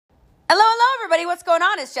everybody, what's going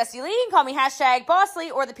on? It's Jessie Lee. You can call me hashtag Boss Lee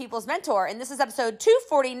or the People's Mentor. And this is episode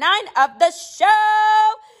 249 of the show.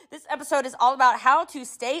 This episode is all about how to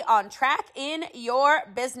stay on track in your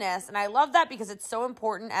business. And I love that because it's so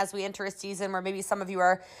important as we enter a season where maybe some of you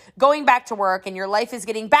are going back to work and your life is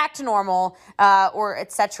getting back to normal or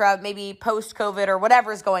etc. Maybe post-COVID or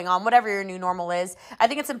whatever is going on, whatever your new normal is. I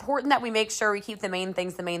think it's important that we make sure we keep the main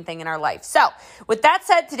things the main thing in our life. So with that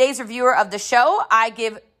said, today's reviewer of the show, I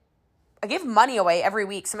give money away every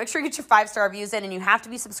week. So make sure you get your 5-star reviews in, and you have to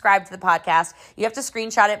be subscribed to the podcast. You have to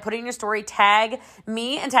screenshot it, put it in your story, tag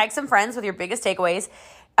me and tag some friends with your biggest takeaways.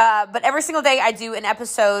 But every single day I do an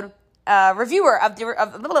episode reviewer of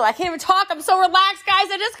I can't even talk. I'm so relaxed, guys.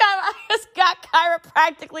 I just got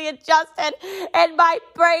chiropractically adjusted, and my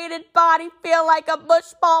brain and body feel like a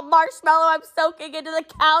mush ball marshmallow. I'm soaking into the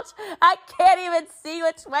couch. I can't even see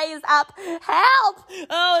which way is up. Help!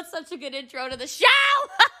 Oh, it's such a good intro to the show.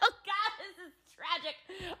 Oh God, this is tragic.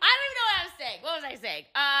 I don't even know what I was saying. What was I saying?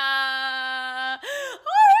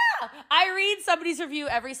 I read somebody's review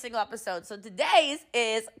every single episode. So today's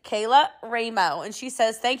is Kayla Ramo, and she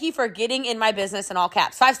says, "Thank you for getting in my business," in all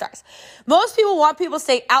caps, 5 stars. "Most people want people to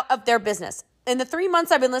stay out of their business. In the 3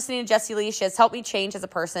 months I've been listening to Jessie Lee, she has helped me change as a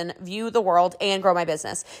person, view the world, and grow my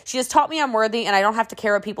business. She has taught me I'm worthy and I don't have to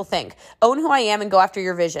care what people think. Own who I am and go after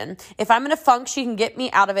your vision. If I'm in a funk, she can get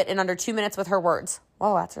me out of it in under 2 minutes with her words."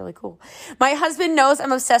 Whoa, that's really cool. "My husband knows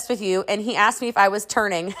I'm obsessed with you, and he asked me if I was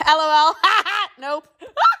turning." LOL. Nope.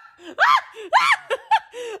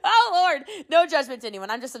 Oh, Lord. No judgment to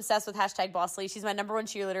anyone. I'm just obsessed with hashtag Boss Lee. She's my number one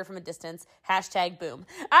cheerleader from a distance. Hashtag boom.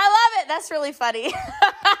 I love it. That's really funny.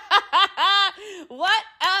 What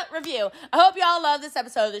a review. I hope you all love this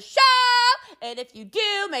episode of the show. And if you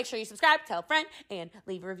do, make sure you subscribe, tell a friend, and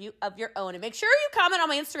leave a review of your own. And make sure you comment on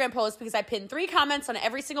my Instagram post because I pin 3 comments on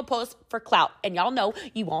every single post for clout. And y'all know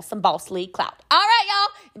you want some Boss Lee clout. All right,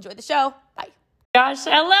 y'all. Enjoy the show. Bye. Gosh,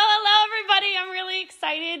 hello, everybody. I'm really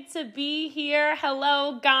excited to be here.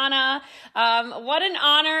 Hello, Ghana. What an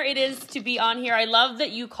honor it is to be on here. I love that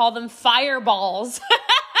you call them fireballs.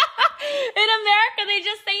 In America, they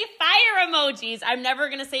just say fire emojis. I'm never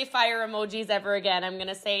going to say fire emojis ever again. I'm going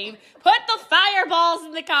to say, put the fireballs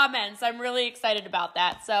in the comments. I'm really excited about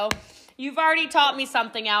that. So you've already taught me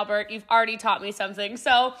something, Albert. You've already taught me something.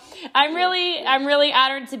 So I'm really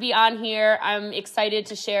honored to be on here. I'm excited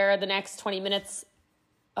to share the next 20 minutes.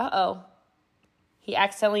 Uh-oh. He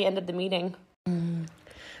accidentally ended the meeting.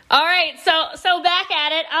 All right, so back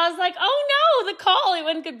at it. I was like, oh no, the call, it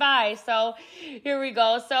went goodbye. So here we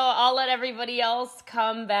go. So I'll let everybody else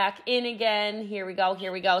come back in again. Here we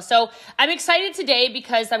go. So I'm excited today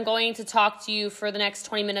because I'm going to talk to you for the next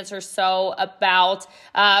 20 minutes or so about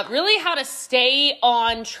really how to stay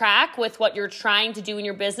on track with what you're trying to do in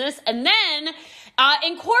your business, and then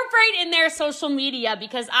incorporate in their social media,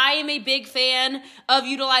 because I am a big fan of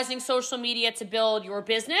utilizing social media to build your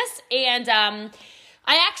business. And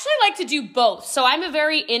I actually like to do both. So I'm a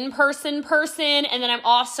very in-person person, and then I'm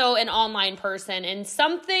also an online person. And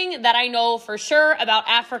something that I know for sure about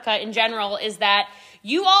Africa in general is that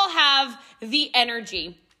you all have the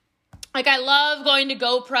energy. Like, I love going to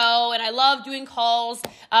GoPro, and I love doing calls,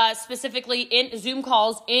 specifically in Zoom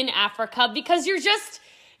calls in Africa, because you're just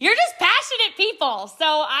passionate people. So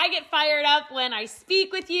I get fired up when I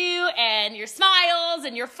speak with you, and your smiles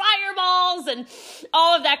and your fireballs and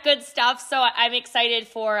all of that good stuff. So I'm excited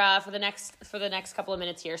for the next couple of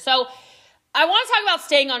minutes here. So I want to talk about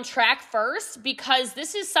staying on track first, because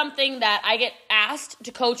this is something that I get asked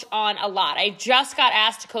to coach on a lot. I just got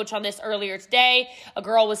asked to coach on this earlier today. A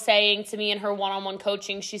girl was saying to me in her one-on-one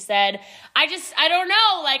coaching, she said, I don't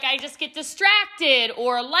know, like I just get distracted,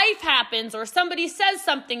 or life happens, or somebody says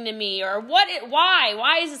something to me, or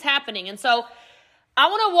why is this happening? And so I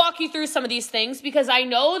want to walk you through some of these things, because I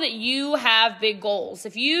know that you have big goals.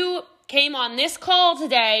 If you came on this call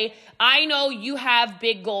today, I know you have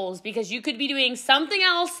big goals, because you could be doing something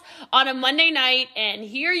else on a Monday night, and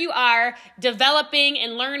here you are developing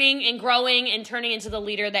and learning and growing and turning into the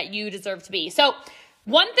leader that you deserve to be. So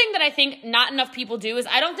one thing that I think not enough people do is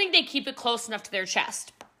I don't think they keep it close enough to their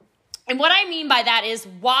chest. And what I mean by that is,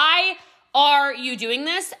 why are you doing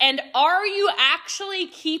this? And are you actually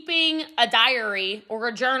keeping a diary or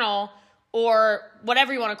a journal or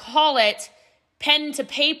whatever you want to call it, pen to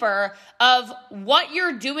paper, of what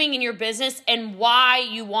you're doing in your business and why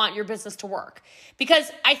you want your business to work? Because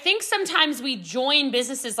I think sometimes we join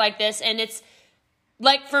businesses like this, and it's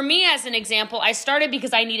like, for me as an example, I started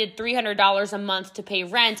because I needed $300 a month to pay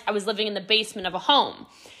rent. I was living in the basement of a home,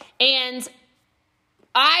 and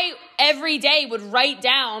I every day would write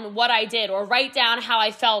down what I did, or write down how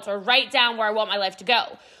I felt, or write down where I want my life to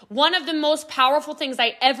go. One of the most powerful things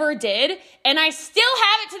I ever did, and I still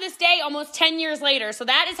have it to this day almost 10 years later, so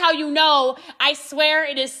that is how you know, I swear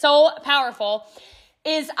it is so powerful,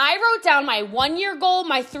 is I wrote down my 1-year goal,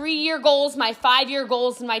 my 3-year goals, my 5-year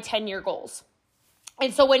goals, and my 10-year goals.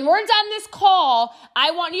 And so when we're done this call, I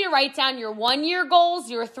want you to write down your 1-year goals,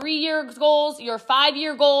 your 3-year goals, your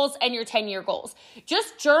 5-year goals, and your 10-year goals.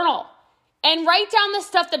 Just journal and write down the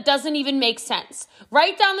stuff that doesn't even make sense.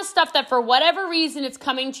 Write down the stuff that for whatever reason it's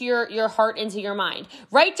coming to your heart, into your mind.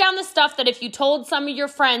 Write down the stuff that if you told some of your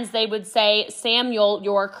friends, they would say, Samuel,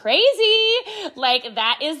 you're crazy. Like,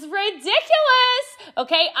 that is ridiculous.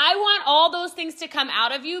 Okay, I want all those things to come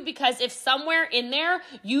out of you, because if somewhere in there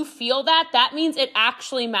you feel that means it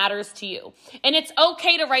actually matters to you. And it's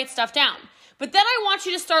okay to write stuff down. But then I want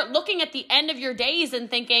you to start looking at the end of your days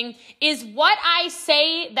and thinking, is what I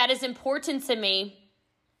say that is important to me,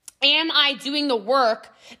 am I doing the work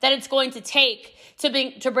that it's going to take to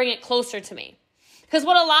bring it closer to me? Because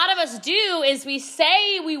what a lot of us do is we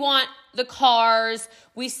say we want the cars,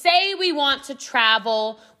 we say we want to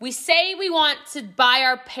travel, we say we want to buy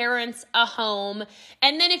our parents a home,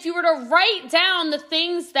 and then if you were to write down the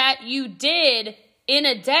things that you did in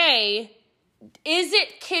a day, is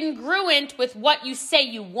it congruent with what you say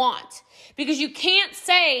you want? Because you can't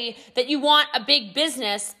say that you want a big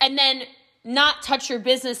business and then not touch your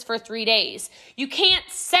business for 3 days. You can't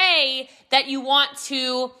say that you want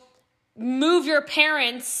to move your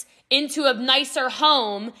parents into a nicer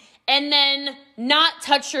home and then not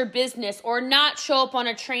touch your business, or not show up on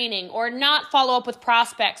a training, or not follow up with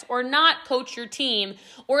prospects, or not coach your team,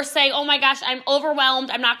 or say, oh my gosh, I'm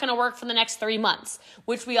overwhelmed, I'm not going to work for the next 3 months,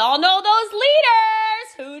 which we all know those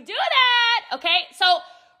leaders who do that, okay? So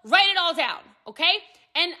write it all down, okay?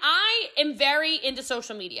 And I am very into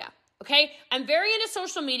social media. Okay, I'm very into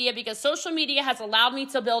social media because social media has allowed me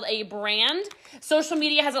to build a brand. Social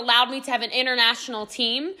media has allowed me to have an international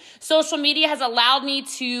team. Social media has allowed me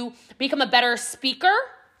to become a better speaker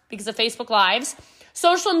because of Facebook Lives.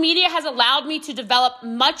 Social media has allowed me to develop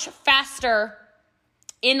much faster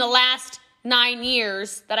in the last 9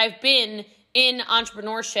 years that I've been in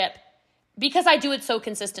entrepreneurship because I do it so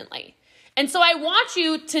consistently. And so I want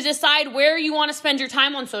you to decide where you want to spend your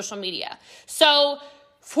time on social media. So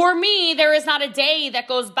for me, there is not a day that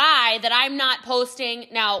goes by that I'm not posting.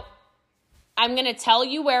 Now, I'm going to tell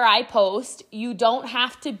you where I post. You don't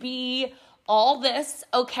have to be all this,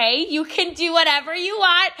 okay? You can do whatever you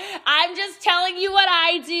want. I'm just telling you what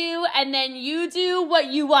I do, and then you do what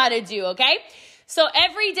you want to do, okay? So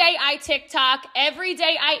every day I TikTok, every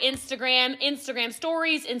day I Instagram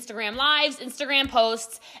stories, Instagram lives, Instagram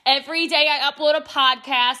posts. Every day I upload a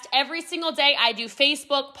podcast. Every single day I do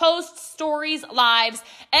Facebook posts, stories, lives.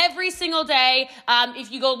 Every single day,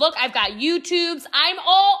 if you go look, I've got YouTubes. I'm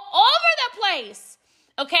all over the place,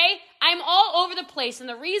 okay? I'm all over the place. And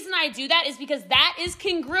the reason I do that is because that is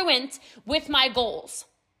congruent with my goals,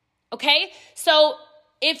 okay? So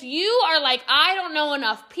if you are like, I don't know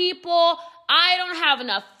enough people, I don't have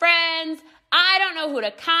enough friends, I don't know who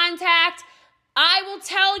to contact, I will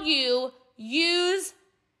tell you, use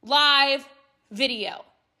live video.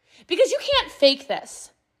 Because you can't fake this.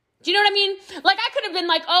 Do you know what I mean? Like, I could have been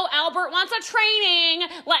like, oh, Albert wants a training.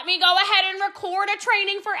 Let me go ahead and record a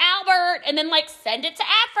training for Albert and then, like, send it to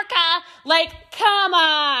Africa. Like, come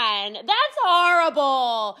on. That's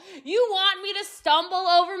horrible. You want me to stumble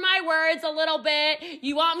over my words a little bit.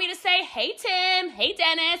 You want me to say, hey, Tim. Hey,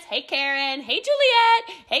 Dennis. Hey, Karen. Hey,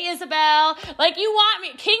 Juliet. Hey, Isabel. Like, you want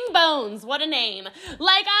me. King Bones. What a name.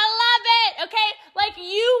 Like, I love it. Okay? Like,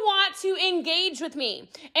 you want to engage with me.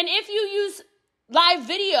 And if you use live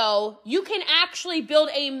video, you can actually build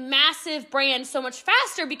a massive brand so much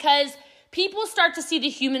faster because people start to see the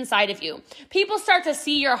human side of you. People start to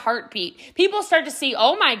see your heartbeat. People start to see,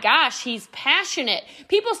 oh my gosh, he's passionate.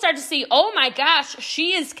 People start to see, oh my gosh,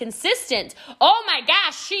 she is consistent. Oh my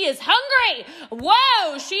gosh, she is hungry.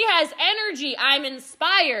 Whoa, she has energy. I'm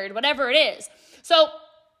inspired, whatever it is. So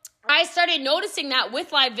I started noticing that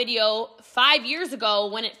with live video 5 years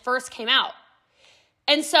ago when it first came out.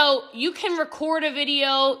 And so you can record a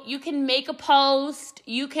video, you can make a post,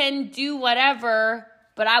 you can do whatever,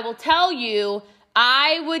 but I will tell you,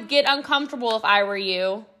 I would get uncomfortable if I were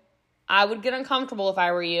you. I would get uncomfortable if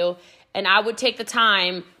I were you, and I would take the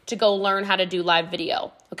time to go learn how to do live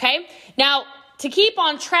video, okay? Now, to keep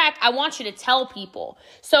on track, I want you to tell people.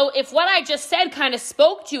 So if what I just said kind of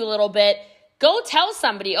spoke to you a little bit, go tell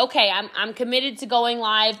somebody, okay, I'm committed to going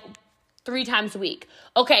live 3 times a week.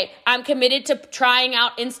 Okay, I'm committed to trying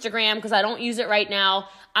out Instagram because I don't use it right now.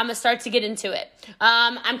 I'm going to start to get into it.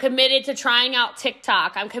 I'm committed to trying out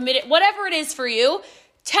TikTok. I'm committed, whatever it is for you,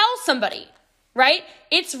 tell somebody, right?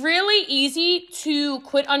 It's really easy to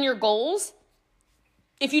quit on your goals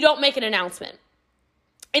if you don't make an announcement.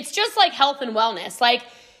 It's just like health and wellness. Like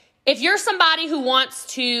if you're somebody who wants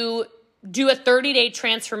to do a 30-day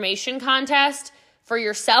transformation contest for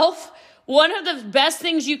yourself, one of the best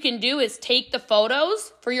things you can do is take the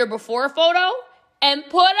photos for your before photo and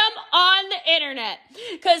put them on the internet.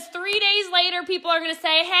 Because 3 days later, people are going to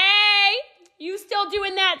say, hey, you still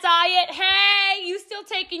doing that diet? Hey, you still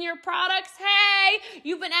taking your products? Hey,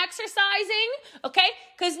 you've been exercising? Okay,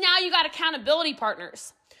 because now you got accountability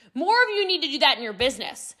partners. More of you need to do that in your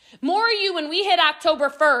business. More of you, when we hit October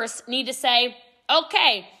 1st, need to say,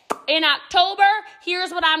 okay, in October,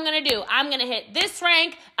 here's what I'm going to do. I'm going to hit this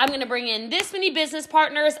rank. I'm going to bring in this many business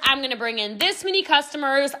partners. I'm going to bring in this many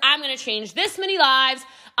customers. I'm going to change this many lives.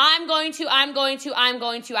 I'm going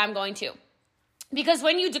to. Because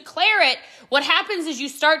when you declare it, what happens is you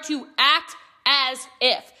start to act as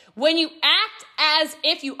if. When you act as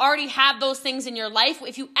if you already have those things in your life,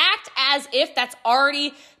 if you act as if that's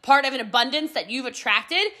already part of an abundance that you've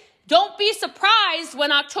attracted, don't be surprised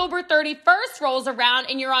when October 31st rolls around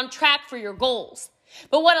and you're on track for your goals.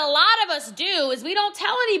 But what a lot of us do is we don't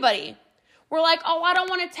tell anybody. We're like, oh, I don't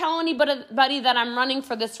want to tell anybody that I'm running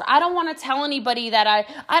for this. I don't want to tell anybody that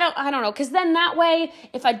I don't know. Because then that way,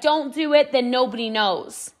 if I don't do it, then nobody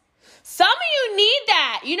knows. Some of you need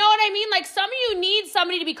that. You know what I mean? Like some of you need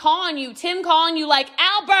somebody to be calling you, Tim calling you like,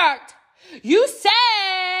 Albert, you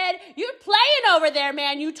said you're playing over there,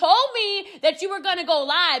 man. You told me that you were going to go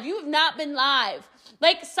live. You have not been live.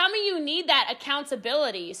 Like some of you need that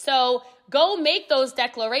accountability. So go make those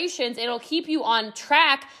declarations. It'll keep you on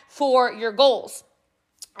track for your goals.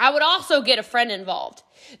 I would also get a friend involved.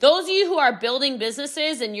 Those of you who are building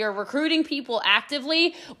businesses and you're recruiting people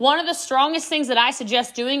actively, one of the strongest things that I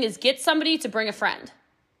suggest doing is get somebody to bring a friend.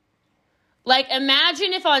 Like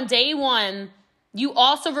imagine if on day 1, you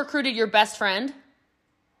also recruited your best friend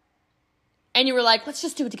and you were like, let's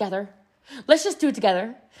just do it together. Let's just do it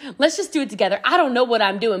together. Let's just do it together. I don't know what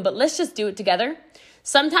I'm doing, but let's just do it together.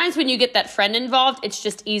 Sometimes when you get that friend involved, it's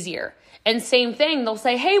just easier. And same thing, they'll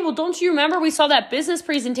say, hey, well, don't you remember we saw that business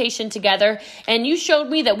presentation together and you showed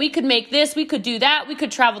me that we could make this, we could do that, we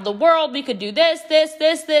could travel the world, we could do this.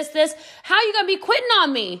 How are you going to be quitting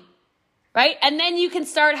on me? Right? And then you can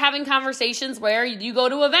start having conversations where you go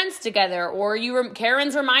to events together or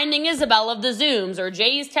Karen's reminding Isabel of the Zooms or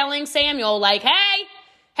Jay's telling Samuel like,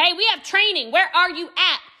 hey, we have training. Where are you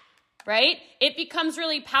at? Right? It becomes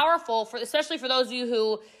really powerful especially for those of you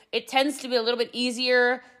who it tends to be a little bit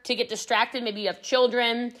easier to get distracted. Maybe you have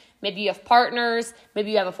children, maybe you have partners,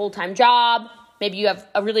 maybe you have a full-time job, maybe you have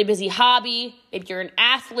a really busy hobby, maybe you're an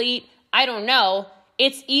athlete. I don't know.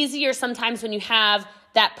 It's easier sometimes when you have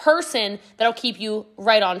that person that'll keep you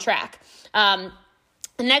right on track. The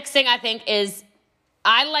next thing I think is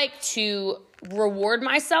I like to reward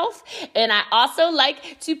myself and I also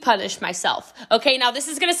like to punish myself. Okay, now this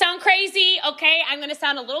is going to sound crazy. Okay, I'm going to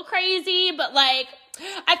sound a little crazy, but like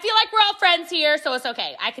I feel like we're all friends here, so it's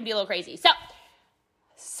okay. I can be a little crazy. So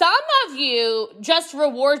some of you just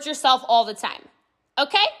reward yourself all the time.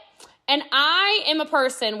 Okay? And I am a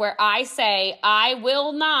person where I say I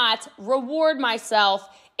will not reward myself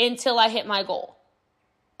until I hit my goal.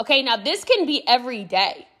 Okay, now this can be every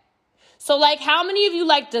day. So like how many of you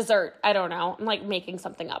like dessert? I don't know. I'm like making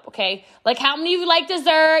something up, okay? Like how many of you like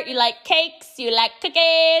dessert? You like cakes? You like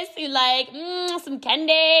cookies? You like some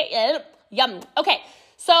candy? Yum. Okay,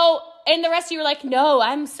 so and the rest of you are like, no,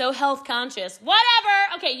 I'm so health conscious.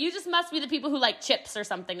 Whatever. Okay, you just must be the people who like chips or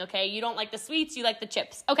something, okay? You don't like the sweets, you like the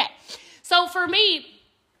chips. Okay, so for me,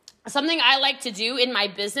 something I like to do in my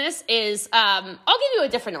business is, I'll give you a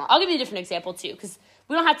different example too, because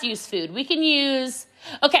we don't have to use food. We can use,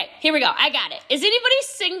 okay, here we go. I got it. Is anybody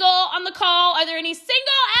single on the call? Are there any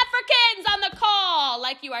single Africans on the call?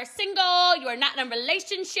 Like you are single, you are not in a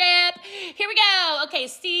relationship. Here we go. Okay,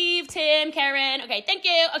 Steve, Tim, Karen. Okay, thank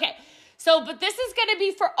you. Okay, so, but this is going to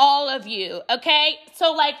be for all of you, okay?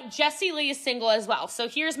 So like Jessie Lee is single as well. So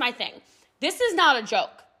here's my thing. This is not a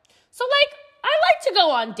joke. So like, I like to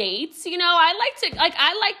go on dates, you know, I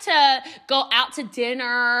like to go out to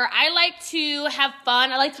dinner. I like to have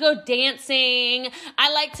fun. I like to go dancing.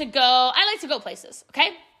 I like to go places,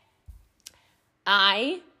 okay?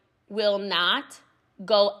 I will not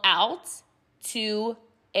go out to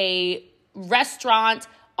a restaurant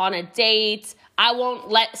on a date. I won't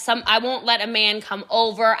let a man come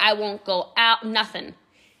over. I won't go out, nothing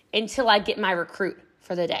until I get my recruit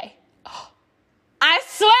for the day.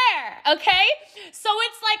 okay? So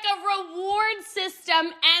it's like a reward system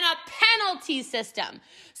and a penalty system.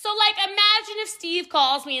 So like imagine if Steve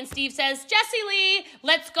calls me and Steve says, Jessie Lee,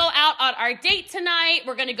 let's go out on our date tonight.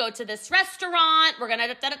 We're going to go to this restaurant. We're going to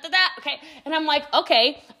da-da-da-da-da. Okay. And I'm like,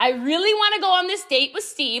 okay, I really want to go on this date with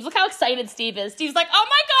Steve. Look how excited Steve is. Steve's like, oh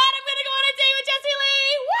my God, I'm going to go on a date with Jessie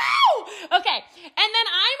Lee. Woo! Okay. And then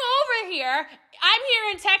I'm over here. I'm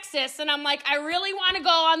here in Texas and I'm like, I really want to go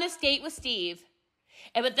on this date with Steve.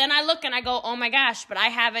 But then I look and I go, oh my gosh, but I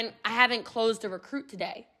haven't closed a recruit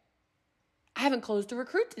today. I haven't closed a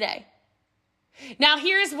recruit today. Now,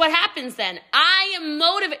 here's what happens then. I am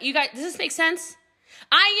motivated. You guys, does this make sense?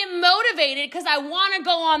 I am motivated because I want to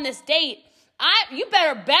go on this date. You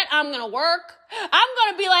better bet I'm going to work. I'm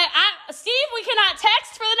going to be like, Steve, we cannot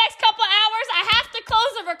text for the next couple hours. I have to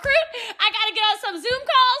close a recruit. I got to get on some Zoom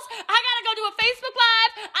calls. I got to go do a Facebook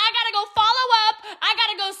Live. I got to go follow up. I got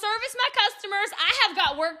to go service my customers. I have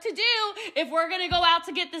got work to do if we're going to go out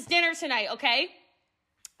to get this dinner tonight, okay?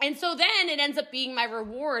 And so then it ends up being my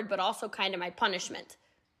reward, but also kind of my punishment.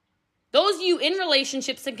 Those of you in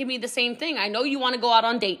relationships, that can be the same thing. I know you want to go out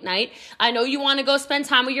on date night. I know you want to go spend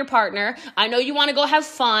time with your partner. I know you want to go have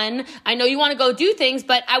fun. I know you want to go do things,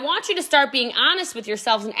 but I want you to start being honest with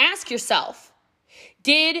yourselves and ask yourself,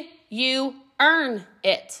 did you earn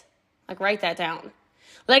it? Like, write that down.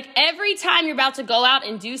 Like, every time you're about to go out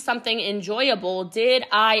and do something enjoyable, did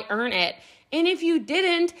I earn it? And if you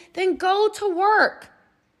didn't, then go to work.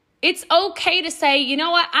 It's okay to say, you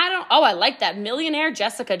know what, I like that millionaire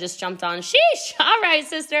Jessica just jumped on. Sheesh. All right,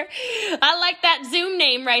 sister. I like that Zoom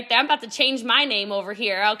name right there. I'm about to change my name over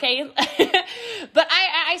here, okay? But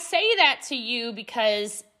I say that to you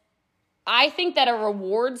because I think that a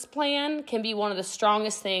rewards plan can be one of the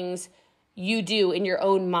strongest things you do in your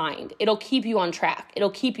own mind. It'll keep you on track.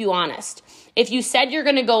 It'll keep you honest. If you said you're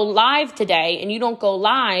going to go live today and you don't go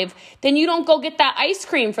live, then you don't go get that ice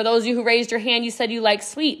cream. For those of you who raised your hand, you said you like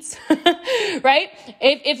sweets, right?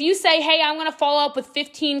 If you say, hey, I'm going to follow up with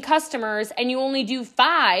 15 customers and you only do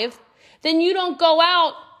 5, then you don't go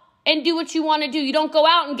out and do what you want to do. You don't go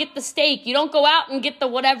out and get the steak. You don't go out and get the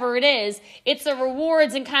whatever it is. It's a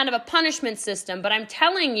rewards and kind of a punishment system. But I'm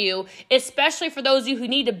telling you, especially for those of you who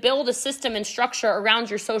need to build a system and structure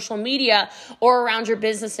around your social media or around your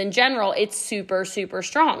business in general, it's super, super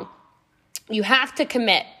strong. You have to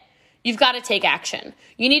commit. You've got to take action.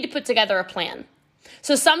 You need to put together a plan.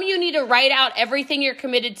 So some of you need to write out everything you're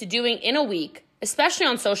committed to doing in a week. Especially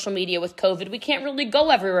on social media with COVID, we can't really go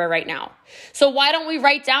everywhere right now. So why don't we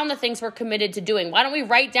write down the things we're committed to doing? Why don't we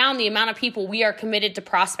write down the amount of people we are committed to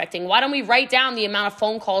prospecting? Why don't we write down the amount of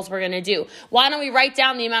phone calls we're going to do? Why don't we write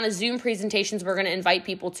down the amount of Zoom presentations we're going to invite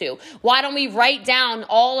people to? Why don't we write down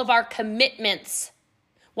all of our commitments?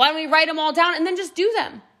 Why don't we write them all down and then just do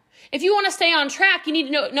them? If you want to stay on track, you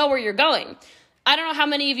need to know where you're going. I don't know how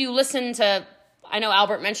many of you listen to, I know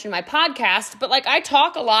Albert mentioned my podcast, but like I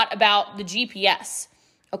talk a lot about the GPS,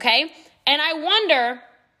 okay? And I wonder,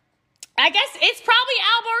 I guess it's probably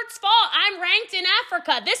Albert's fault. I'm ranked in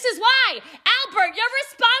Africa. This is why. Albert, you're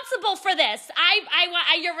responsible for this.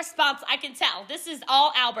 You're responsible. I can tell. This is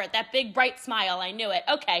all Albert, that big bright smile. I knew it.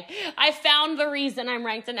 Okay. I found the reason I'm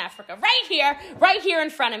ranked in Africa. Right here in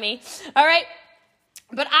front of me. All right.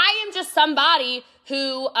 But I am just somebody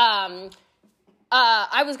who,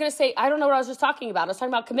 I was going to say, I don't know what I was just talking about. I was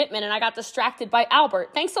talking about commitment and I got distracted by Albert.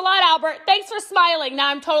 Thanks a lot, Albert. Thanks for smiling. Now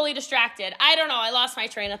I'm totally distracted. I don't know. I lost my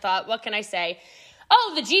train of thought. What can I say?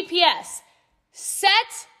 Oh, the GPS.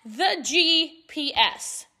 Set the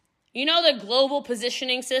GPS. You know the global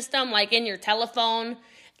positioning system, like in your telephone?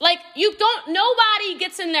 Like nobody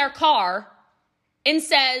gets in their car and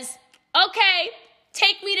says, okay,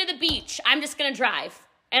 take me to the beach. I'm just going to drive.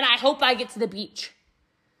 And I hope I get to the beach.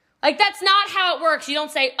 Like, that's not how it works. You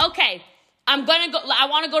don't say, okay, I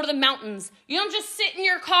want to go to the mountains. You don't just sit in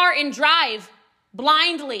your car and drive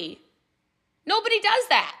blindly. Nobody does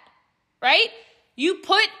that, right? You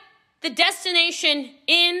put the destination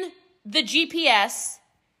in the GPS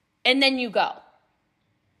and then you go.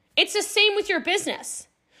 It's the same with your business.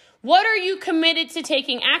 What are you committed to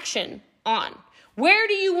taking action on? Where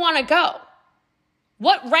do you want to go?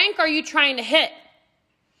 What rank are you trying to hit?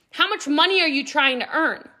 How much money are you trying to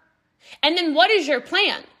earn? And then what is your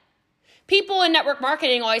plan? People in network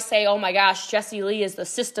marketing always say, oh my gosh, Jessie Lee is the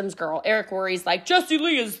systems girl. Eric Worre's like, Jessie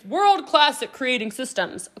Lee is world class at creating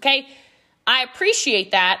systems. Okay, I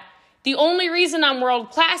appreciate that. The only reason I'm world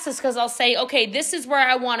class is because I'll say, okay, this is where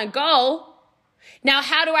I want to go. Now,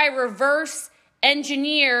 how do I reverse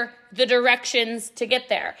engineer the directions to get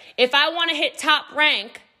there? If I want to hit top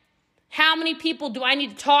rank, how many people do I need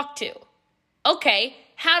to talk to? Okay,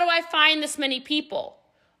 how do I find this many people?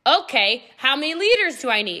 Okay, how many leaders do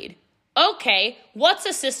I need? Okay, what's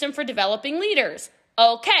a system for developing leaders?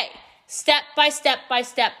 Okay, step by step by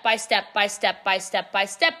step by step by step by step by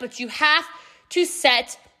step, but you have to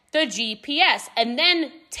set the GPS and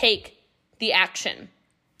then take the action.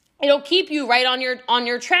 It'll keep you right on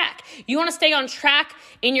your track. You want to stay on track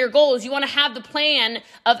in your goals. You want to have the plan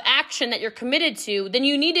of action that you're committed to. Then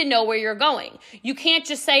you need to know where you're going. You can't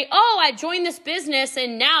just say, oh, I joined this business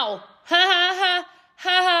and now, ha, ha, ha,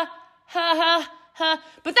 ha, ha, ha, ha.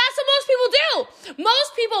 But that's what most people do.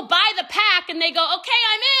 Most people buy the pack and they go, okay,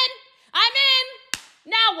 I'm in.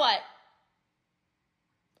 Now what?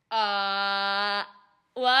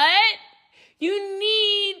 What? You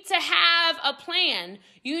need to have a plan.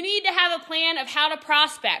 You need to have a plan of how to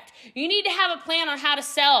prospect. You need to have a plan on how to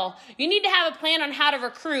sell. You need to have a plan on how to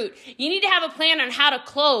recruit. You need to have a plan on how to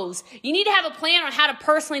close. You need to have a plan on how to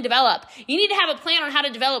personally develop. You need to have a plan on how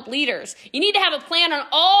to develop leaders. You need to have a plan on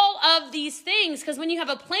all of these things, because when you have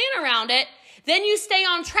a plan around it, then you stay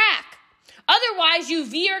on track. Otherwise, you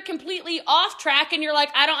veer completely off track and you're like,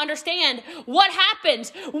 I don't understand. What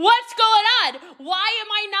happened? What's going on? Why am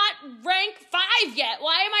I not rank 5 yet?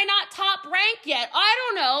 Why am I not top rank yet? I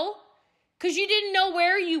don't know. Because you didn't know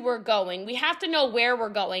where you were going. We have to know where we're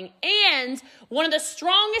going. And one of the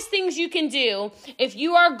strongest things you can do if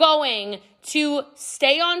you are going to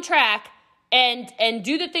stay on track and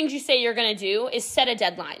do the things you say you're going to do is set a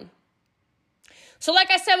deadline. So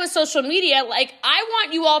like I said with social media, like I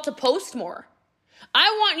want you all to post more.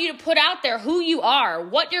 I want you to put out there who you are,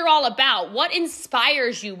 what you're all about, what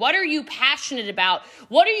inspires you, what are you passionate about,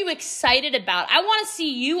 what are you excited about. I want to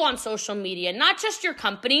see you on social media, not just your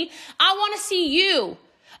company. I want to see you.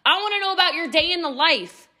 I want to know about your day in the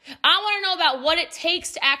life. I want to know about what it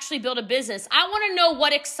takes to actually build a business. I want to know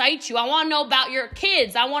what excites you. I want to know about your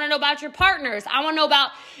kids. I want to know about your partners. I want to know about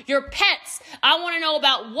your pets. I want to know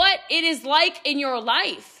about what it is like in your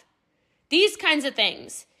life. These kinds of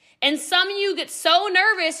things. And some of you get so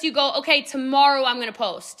nervous, you go, okay, tomorrow I'm going to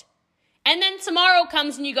post. And then tomorrow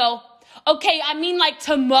comes and you go, okay, I mean like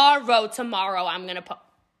tomorrow I'm going to post.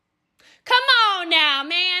 Come on now,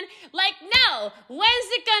 man. Like, no. When's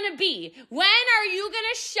it going to be? When are you going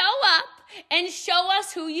to show up and show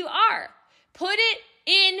us who you are? Put it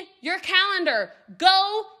in your calendar.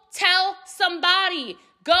 Go tell somebody.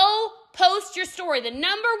 Go post your story. The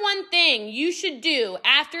number one thing you should do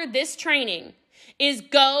after this training is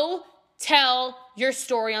go tell your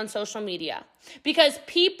story on social media. Because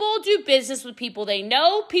people do business with people they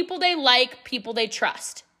know, people they like, people they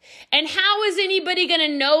trust. And how is anybody going to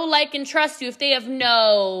know, like, and trust you if they have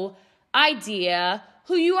no idea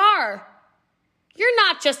who you are? You're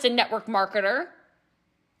not just a network marketer.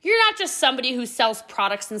 You're not just somebody who sells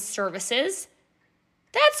products and services.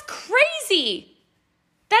 That's crazy.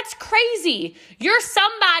 That's crazy. You're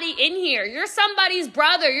somebody in here. You're somebody's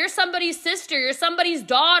brother. You're somebody's sister. You're somebody's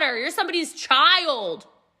daughter. You're somebody's child.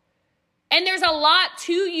 And there's a lot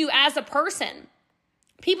to you as a person.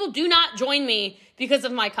 People do not join me because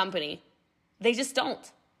of my company. They just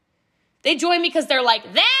don't. They join me because they're like,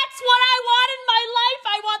 that's what I want in my life.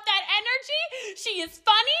 I want that energy. She is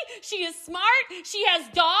funny. She is smart. She has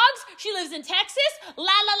dogs. She lives in Texas. La, la,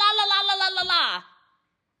 la, la, la, la, la, la, la.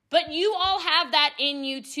 But you all have that in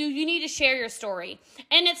you too. You need to share your story.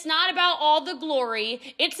 And it's not about all the glory.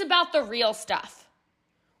 It's about the real stuff.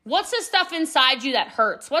 What's the stuff inside you that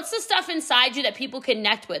hurts? What's the stuff inside you that people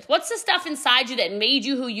connect with? What's the stuff inside you that made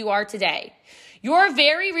you who you are today? Your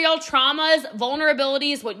very real traumas,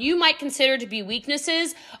 vulnerabilities, what you might consider to be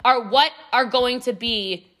weaknesses are what are going to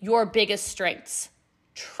be your biggest strengths.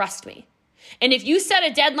 Trust me. And if you set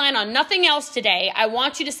a deadline on nothing else today, I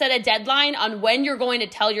want you to set a deadline on when you're going to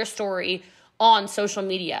tell your story on social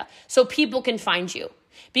media so people can find you.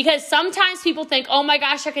 Because sometimes people think, oh my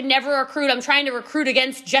gosh, I could never recruit. I'm trying to recruit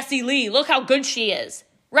against Jessie Lee. Look how good she is.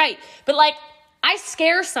 Right. But like, I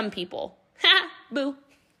scare some people. Ha, boo.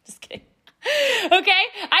 Just kidding. Okay.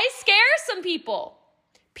 I scare some people.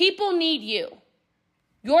 People need you.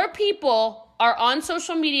 Your people are on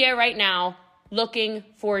social media right now looking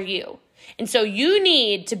for you. And so you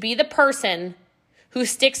need to be the person who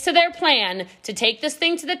sticks to their plan to take this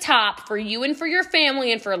thing to the top for you and for your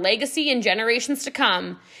family and for legacy and generations to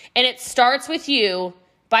come. And it starts with you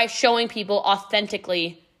by showing people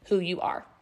authentically who you are.